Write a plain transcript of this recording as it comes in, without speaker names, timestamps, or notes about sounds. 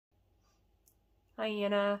Hi,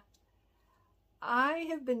 Anna. I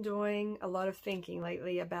have been doing a lot of thinking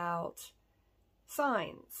lately about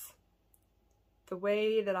signs, the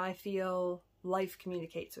way that I feel life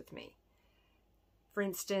communicates with me. For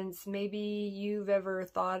instance, maybe you've ever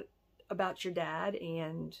thought about your dad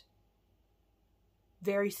and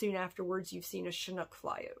very soon afterwards you've seen a Chinook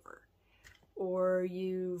fly over. Or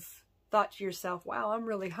you've thought to yourself, wow, I'm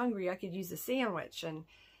really hungry, I could use a sandwich. And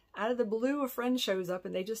out of the blue, a friend shows up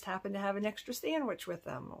and they just happen to have an extra sandwich with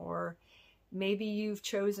them. Or maybe you've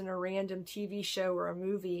chosen a random TV show or a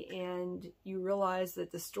movie and you realize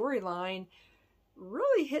that the storyline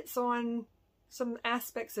really hits on some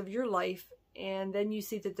aspects of your life, and then you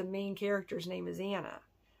see that the main character's name is Anna.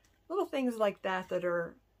 Little things like that that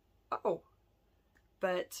are, oh,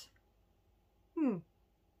 but,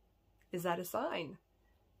 is that a sign?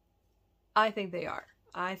 I think they are.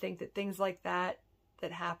 I think that things like that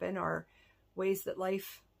happen are ways that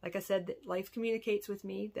life, like I said, that life communicates with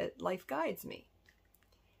me, that life guides me.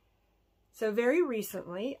 So very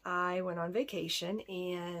recently, I went on vacation,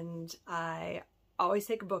 and I always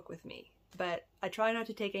take a book with me, but I try not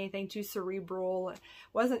to take anything too cerebral.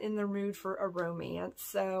 Wasn't in the mood for a romance,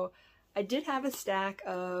 so I did have a stack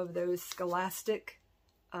of those Scholastic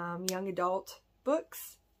young adult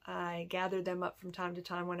books. I gather them up from time to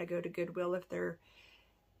time when I go to Goodwill if they're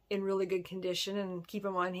in really good condition, and keep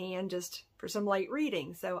them on hand just for some light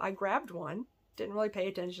reading. So I grabbed one, didn't really pay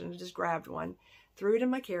attention, just grabbed one, threw it in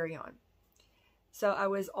my carry-on. So I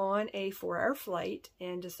was on a 4-hour flight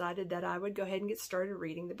and decided that I would go ahead and get started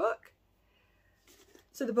reading the book.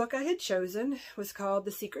 So the book I had chosen was called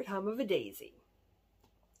The Secret Hum of a Daisy,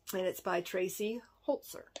 and it's by Tracy,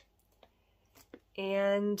 Holczer.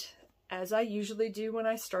 And as I usually do when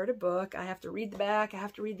I start a book, I have to read the back, I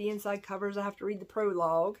have to read the inside covers, I have to read the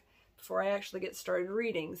prologue before I actually get started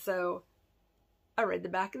reading. So I read the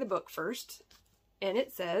back of the book first, and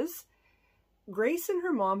it says, Grace and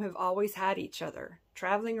her mom have always had each other,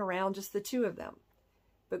 traveling around just the two of them.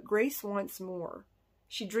 But Grace wants more.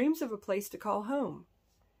 She dreams of a place to call home.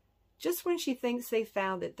 Just when she thinks they've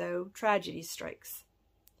found it, though, tragedy strikes.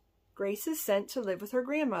 Grace is sent to live with her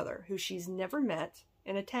grandmother, who she's never met,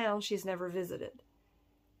 in a town she's never visited.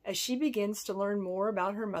 As she begins to learn more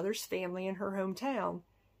about her mother's family in her hometown,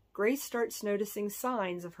 Grace starts noticing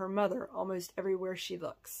signs of her mother almost everywhere she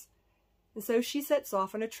looks. And so she sets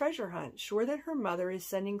off on a treasure hunt, sure that her mother is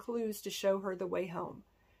sending clues to show her the way home.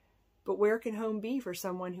 But where can home be for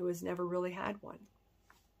someone who has never really had one?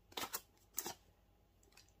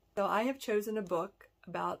 So I have chosen a book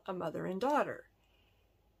about a mother and daughter.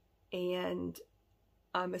 And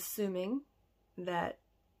I'm assuming that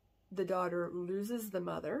the daughter loses the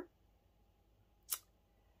mother.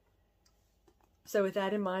 So with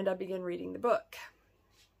that in mind, I begin reading the book.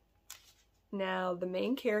 Now, the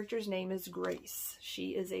main character's name is Grace.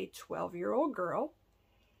 She is a 12-year-old girl,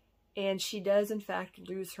 and she does, in fact,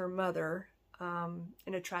 lose her mother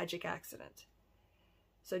in a tragic accident.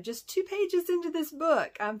 So just 2 pages into this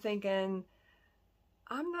book, I'm thinking,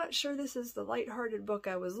 I'm not sure this is the lighthearted book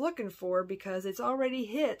I was looking for, because it's already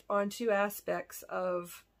hit on 2 aspects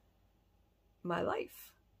of my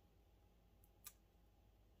life.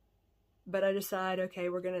 But I decide, okay,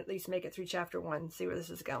 we're going to at least make it through chapter 1, see where this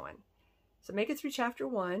is going. So make it through chapter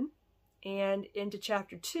 1 and into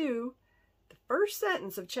chapter 2, the first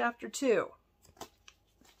sentence of chapter 2.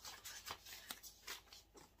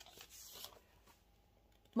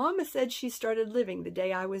 Mama said she started living the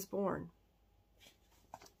day I was born.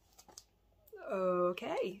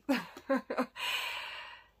 Okay.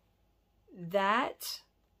 That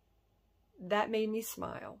made me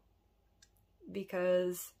smile,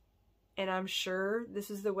 because, and I'm sure this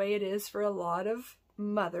is the way it is for a lot of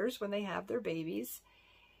mothers when they have their babies,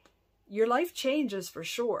 your life changes for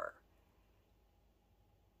sure.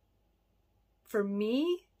 For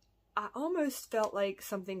me, I almost felt like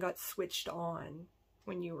something got switched on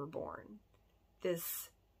when you were born. This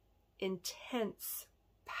intense,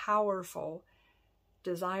 powerful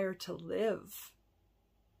desire to live.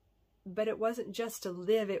 But it wasn't just to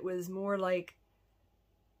live, it was more like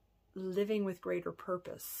living with greater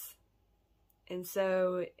purpose. And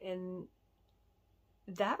so in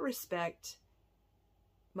that respect,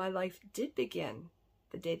 my life did begin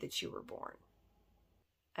the day that you were born.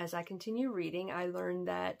 As I continue reading, I learned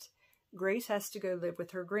that Grace has to go live with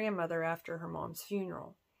her grandmother after her mom's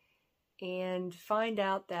funeral, and find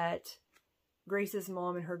out that Grace's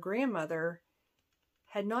mom and her grandmother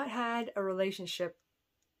had not had a relationship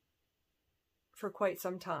for quite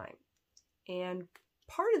some time. And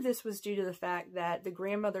part of this was due to the fact that the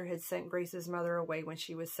grandmother had sent Grace's mother away when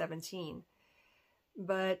she was 17.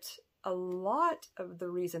 But a lot of the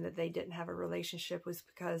reason that they didn't have a relationship was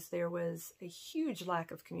because there was a huge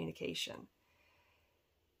lack of communication.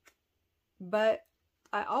 But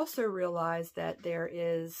I also realized that there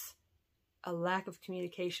is a lack of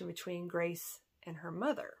communication between Grace and her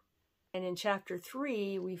mother. And in chapter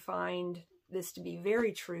 3, we find this to be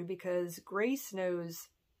very true because Grace knows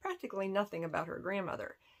practically nothing about her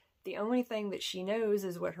grandmother. The only thing that she knows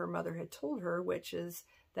is what her mother had told her, which is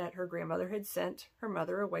that her grandmother had sent her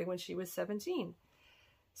mother away when she was 17.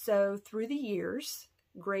 So through the years,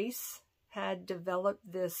 Grace had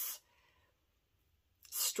developed this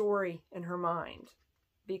story in her mind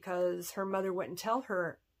because her mother wouldn't tell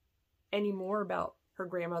her any more about her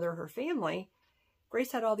grandmother or her family.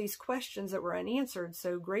 Grace had all these questions that were unanswered,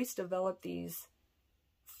 so Grace developed these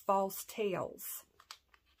false tales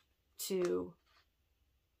to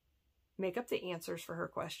make up the answers for her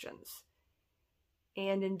questions.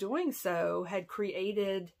 And in doing so, had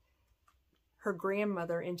created her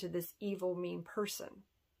grandmother into this evil, mean person.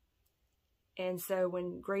 And so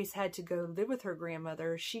when Grace had to go live with her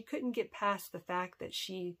grandmother, she couldn't get past the fact that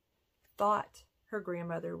she thought her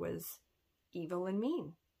grandmother was evil and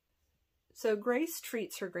mean. So Grace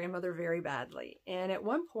treats her grandmother very badly, and at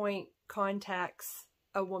one point contacts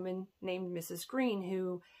a woman named Mrs. Green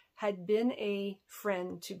who had been a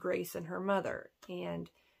friend to Grace and her mother. And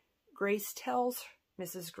Grace tells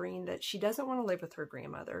Mrs. Green that she doesn't want to live with her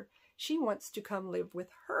grandmother. She wants to come live with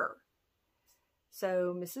her.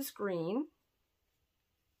 So Mrs. Green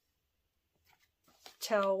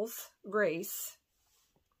tells Grace,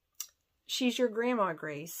 "She's your grandma,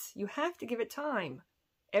 Grace. You have to give it time.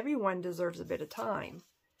 Everyone deserves a bit of time."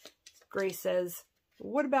 Grace says,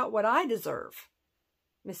 "What about what I deserve?"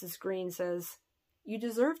 Mrs. Green says, "You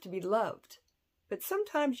deserve to be loved, but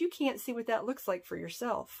sometimes you can't see what that looks like for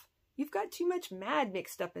yourself. You've got too much mad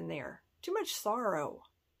mixed up in there, too much sorrow."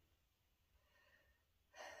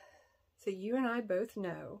 So you and I both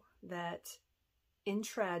know that in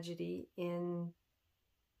tragedy, in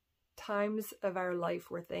times of our life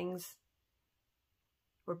where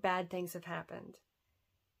bad things have happened,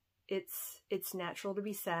 it's natural to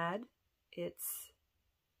be sad. It's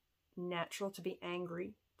natural to be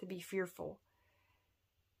angry, to be fearful.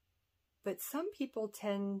 But some people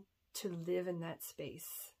tend to live in that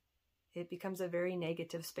space. It becomes a very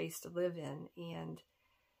negative space to live in, and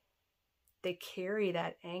they carry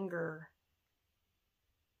that anger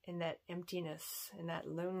and that emptiness and that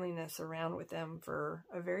loneliness around with them for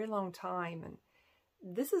a very long time. And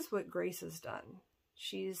this is what Grace has done.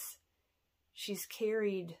 She's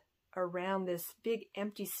carried around this big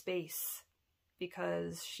empty space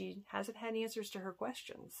because she hasn't had answers to her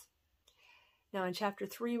questions. Now in chapter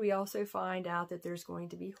 3, we also find out that there's going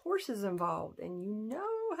to be horses involved, and you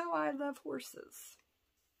know how I love horses.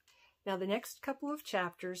 Now the next couple of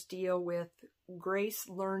chapters deal with Grace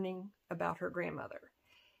learning about her grandmother,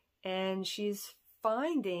 and she's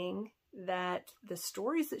finding that the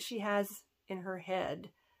stories that she has in her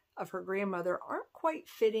head of her grandmother aren't quite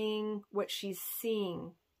fitting what she's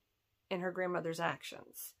seeing in her grandmother's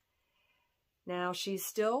actions. Now, she's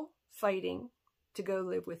still fighting to go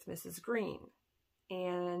live with Mrs. Green,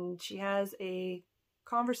 and she has a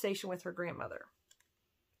conversation with her grandmother.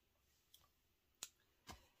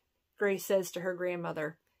 Grace says to her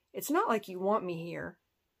grandmother, "It's not like you want me here."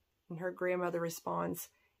 And her grandmother responds,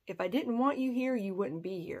 "If I didn't want you here, you wouldn't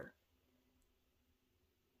be here."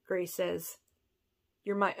 Grace says,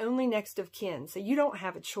 "You're my only next of kin, so you don't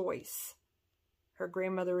have a choice." Her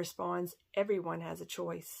grandmother responds, "Everyone has a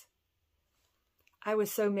choice." I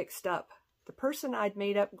was so mixed up. The person I'd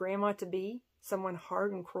made up Grandma to be, someone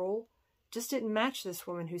hard and cruel, just didn't match this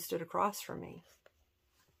woman who stood across from me.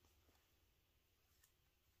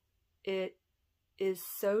 It is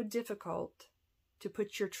so difficult to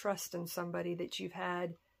put your trust in somebody that you've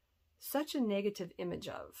had such a negative image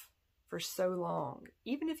of for so long.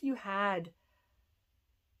 Even if you had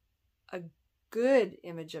a good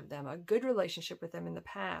image of them, a good relationship with them in the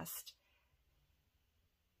past,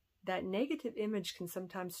 that negative image can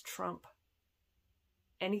sometimes trump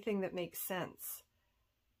anything that makes sense.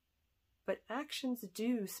 But actions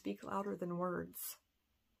do speak louder than words.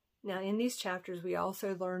 Now, in these chapters, we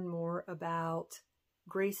also learn more about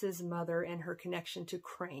Grace's mother and her connection to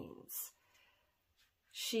cranes.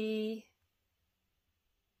 She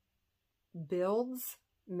builds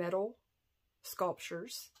metal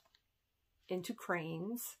sculptures into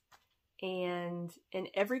cranes, and in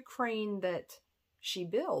every crane that she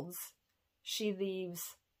builds, she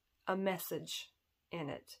leaves a message in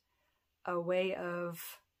it, a way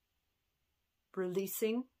of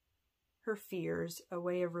releasing her fears, a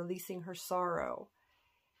way of releasing her sorrow.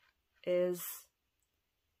 Is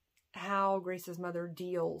how Grace's mother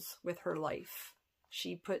deals with her life.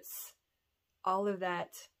 She puts all of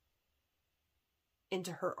that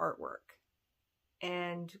into her artwork.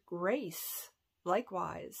 And Grace,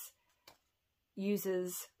 likewise,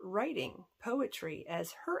 uses writing, poetry,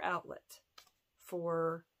 as her outlet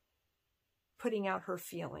for putting out her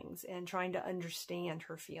feelings and trying to understand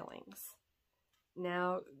her feelings.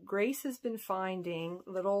 Now, Grace has been finding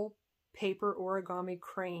little paper origami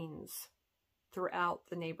cranes throughout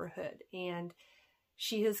the neighborhood, and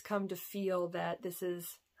she has come to feel that this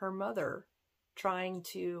is her mother trying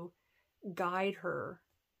to guide her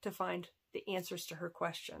to find the answers to her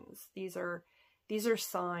questions. These are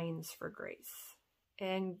signs for Grace.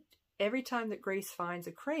 And every time that Grace finds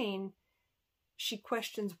a crane, she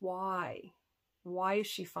questions why. Why is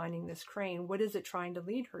she finding this crane? What is it trying to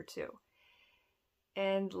lead her to?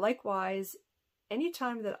 And likewise,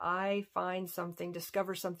 anytime that I find something,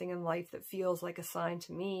 discover something in life that feels like a sign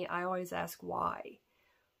to me, I always ask why.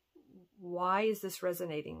 Why is this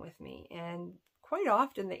resonating with me? And quite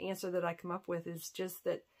often the answer that I come up with is just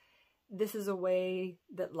that this is a way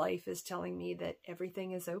that life is telling me that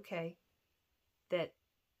everything is okay, that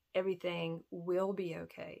everything will be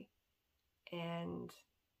okay, and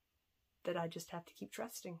that I just have to keep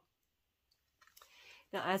trusting.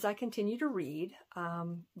 Now, as I continue to read,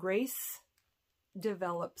 Grace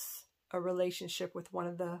develops a relationship with one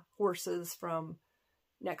of the horses from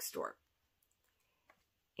next door.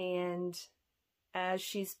 And as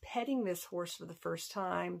she's petting this horse for the first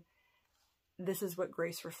time, this is what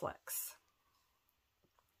Grace reflects.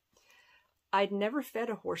 I'd never fed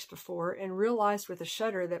a horse before and realized with a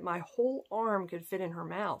shudder that my whole arm could fit in her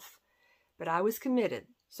mouth. But I was committed,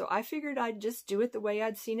 so I figured I'd just do it the way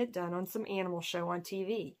I'd seen it done on some animal show on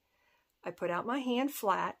TV. I put out my hand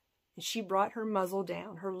flat, and she brought her muzzle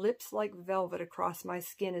down, her lips like velvet across my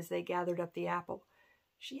skin as they gathered up the apple.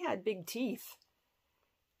 She had big teeth.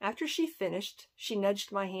 After she finished, she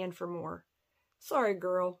nudged my hand for more. Sorry,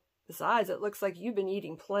 girl. Besides, it looks like you've been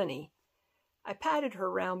eating plenty. I patted her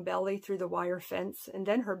round belly through the wire fence, and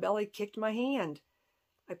then her belly kicked my hand.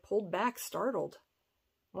 I pulled back, startled.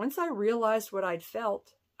 Once I realized what I'd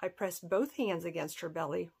felt, I pressed both hands against her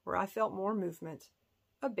belly, where I felt more movement.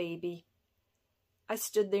 A baby. I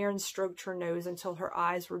stood there and stroked her nose until her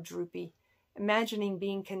eyes were droopy, imagining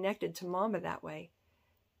being connected to Mama that way.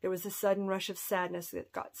 There was a sudden rush of sadness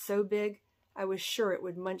that got so big, I was sure it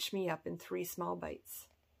would munch me up in 3 small bites.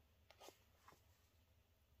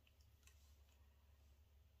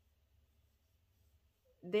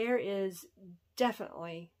 There is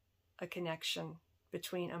definitely a connection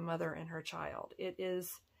between a mother and her child. It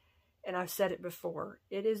is, and I've said it before,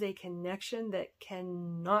 it is a connection that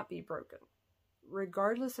cannot be broken.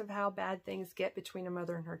 Regardless of how bad things get between a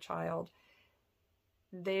mother and her child,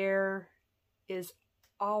 there is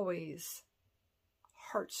always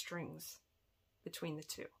heartstrings between the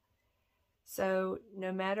two. So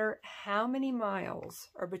no matter how many miles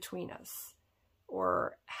are between us,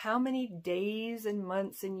 or how many days and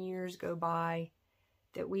months and years go by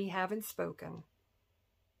that we haven't spoken,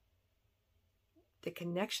 the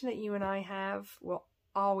connection that you and I have will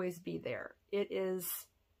always be there. It is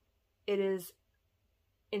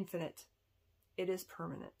infinite. It is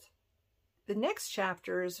permanent. The next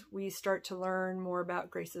chapters, we start to learn more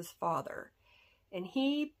about Grace's father. And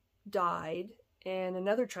he died in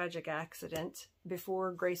another tragic accident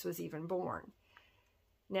before Grace was even born.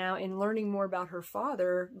 Now, in learning more about her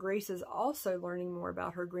father, Grace is also learning more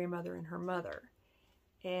about her grandmother and her mother.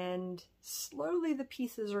 And slowly the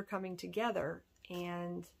pieces are coming together,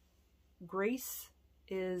 and Grace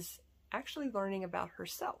is actually learning about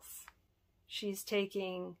herself. She's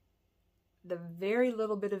taking the very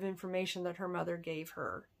little bit of information that her mother gave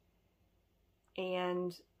her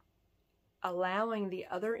and allowing the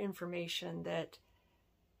other information that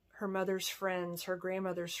her mother's friends, her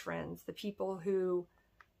grandmother's friends, the people who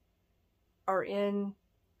are in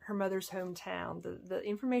her mother's hometown, the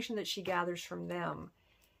information that she gathers from them,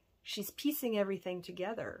 she's piecing everything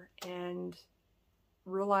together and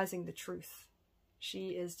realizing the truth. She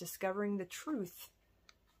is discovering the truth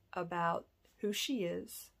about who she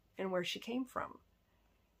is and where she came from.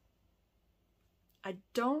 I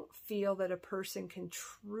don't feel that a person can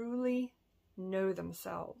truly know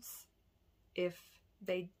themselves if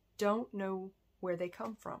they don't know where they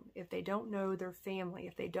come from, if they don't know their family,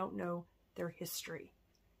 if they don't know their history.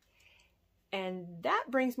 And that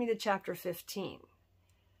brings me to chapter 15.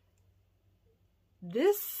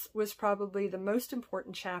 This was probably the most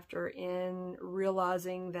important chapter in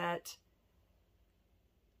realizing that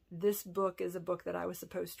this book is a book that I was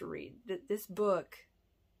supposed to read. That this book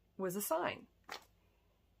was a sign.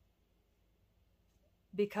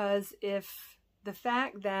 Because if the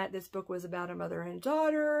fact that this book was about a mother and a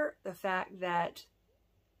daughter, the fact that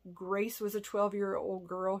Grace was a 12-year-old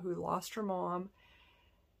girl who lost her mom,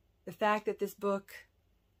 the fact that this book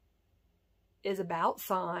is about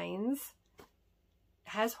signs,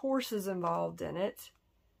 has horses involved in it,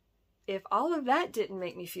 if all of that didn't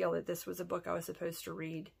make me feel that this was a book I was supposed to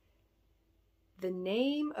read, the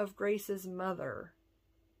name of Grace's mother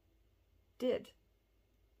did.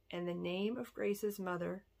 And the name of Grace's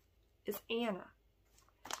mother is Anna.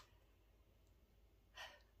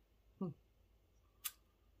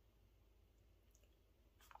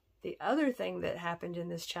 The other thing that happened in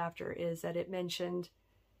this chapter is that it mentioned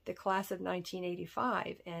the class of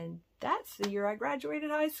 1985, and that's the year I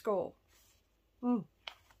graduated high school. In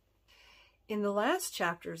the last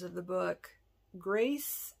chapters of the book,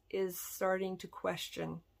 Grace is starting to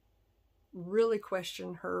really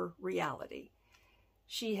question her reality.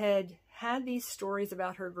 She had these stories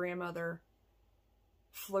about her grandmother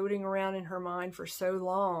floating around in her mind for so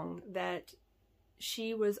long that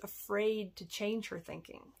she was afraid to change her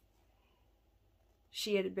thinking.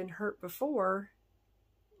 She had been hurt before.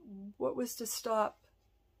 What was to stop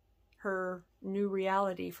her new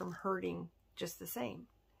reality from hurting just the same?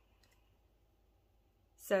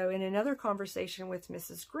 So in another conversation with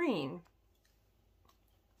Mrs. Green,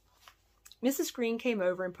 Mrs. Green came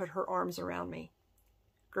over and put her arms around me.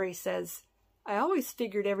 Grace says, "I always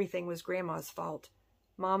figured everything was Grandma's fault.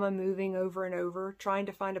 Mama moving over and over, trying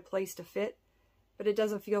to find a place to fit, but it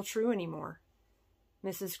doesn't feel true anymore."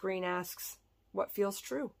 Mrs. Green asks, "What feels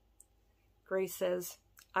true?" Grace says,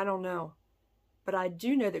 "I don't know, but I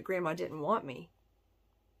do know that Grandma didn't want me."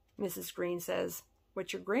 Mrs. Green says,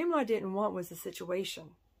 "What your grandma didn't want was the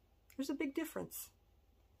situation. There's a big difference."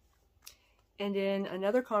 And in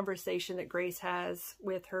another conversation that Grace has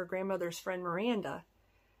with her grandmother's friend Miranda,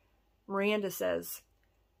 Miranda says,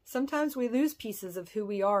 "Sometimes we lose pieces of who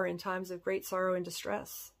we are in times of great sorrow and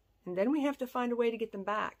distress, and then we have to find a way to get them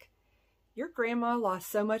back. Your grandma lost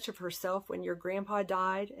so much of herself when your grandpa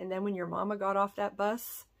died, and then when your mama got off that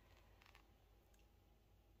bus."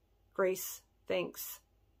 Grace thinks,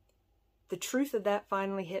 the truth of that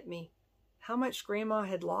finally hit me. How much Grandma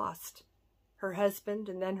had lost. Her husband,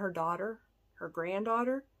 and then her daughter, her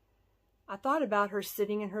granddaughter. I thought about her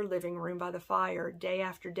sitting in her living room by the fire day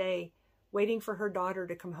after day, waiting for her daughter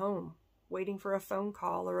to come home, waiting for a phone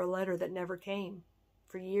call or a letter that never came,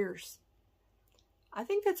 for years. I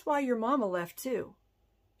think that's why your mama left too.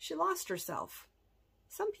 She lost herself.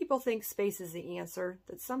 Some people think space is the answer,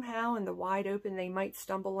 that somehow in the wide open they might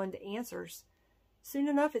stumble into answers. Soon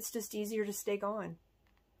enough, it's just easier to stay gone.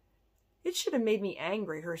 It should have made me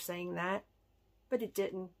angry, her saying that, but it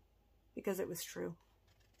didn't, because it was true.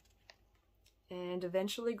 And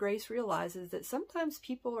eventually Grace realizes that sometimes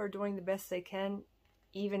people are doing the best they can,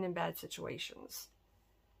 even in bad situations.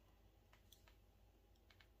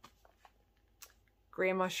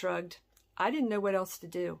 Grandma shrugged. I didn't know what else to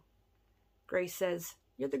do. Grace says,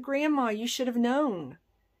 "You're the grandma, you should have known."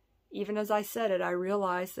 Even as I said it, I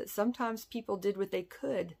realized that sometimes people did what they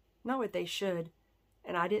could, not what they should,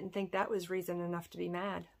 and I didn't think that was reason enough to be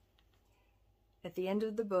mad. At the end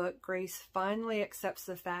of the book, Grace finally accepts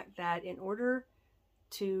the fact that in order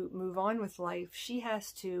to move on with life, she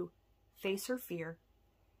has to face her fear.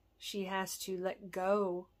 She has to let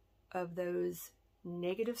go of those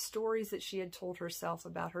negative stories that she had told herself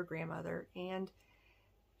about her grandmother, and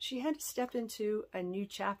she had to step into a new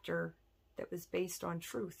chapter that was based on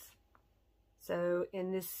truth. So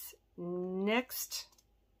in this next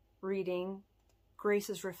reading,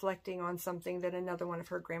 Grace is reflecting on something that another one of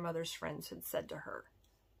her grandmother's friends had said to her.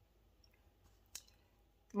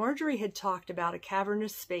 Marjorie had talked about a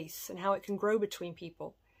cavernous space and how it can grow between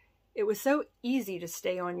people. It was so easy to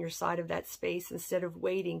stay on your side of that space instead of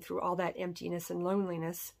wading through all that emptiness and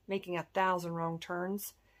loneliness, making 1,000 wrong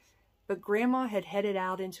turns. But Grandma had headed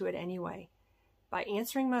out into it anyway. By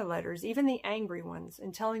answering my letters, even the angry ones,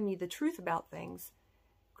 and telling me the truth about things,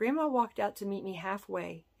 Grandma walked out to meet me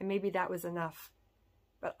halfway, and maybe that was enough.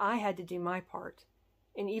 But I had to do my part.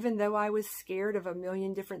 And even though I was scared of a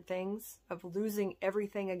million different things, of losing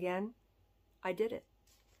everything again, I did it.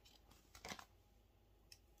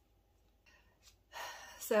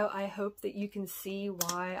 So I hope that you can see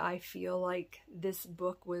why I feel like this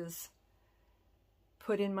book was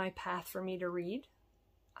put in my path for me to read.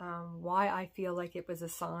 Why I feel like it was a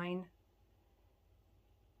sign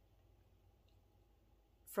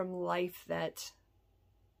from life that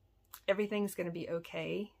everything's going to be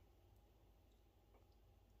okay.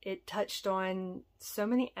 It touched on so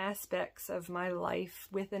many aspects of my life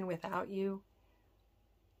with and without you.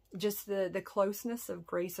 just the closeness of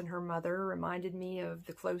Grace and her mother reminded me of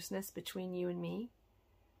the closeness between you and me.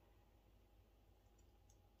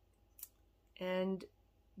 And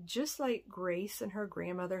just like Grace and her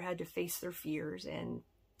grandmother had to face their fears and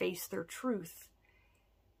face their truth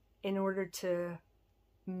in order to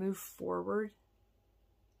move forward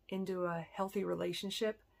into a healthy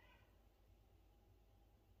relationship,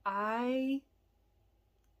 I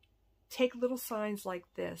take little signs like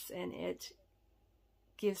this, and it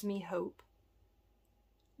gives me hope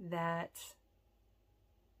that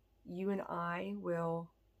you and I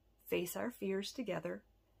will face our fears together,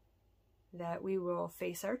 that we will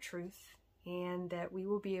face our truth, and that we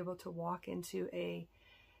will be able to walk into a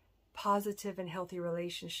positive and healthy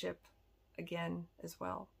relationship again as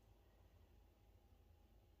well.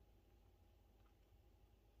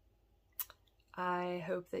 I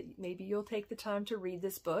hope that maybe you'll take the time to read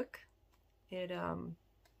this book. It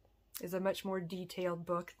is a much more detailed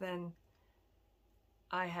book than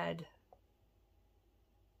I had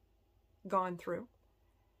gone through.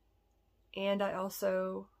 And I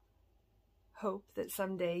also hope that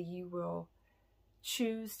someday you will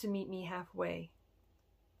choose to meet me halfway.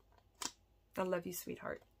 I love you,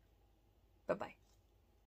 sweetheart. Bye-bye.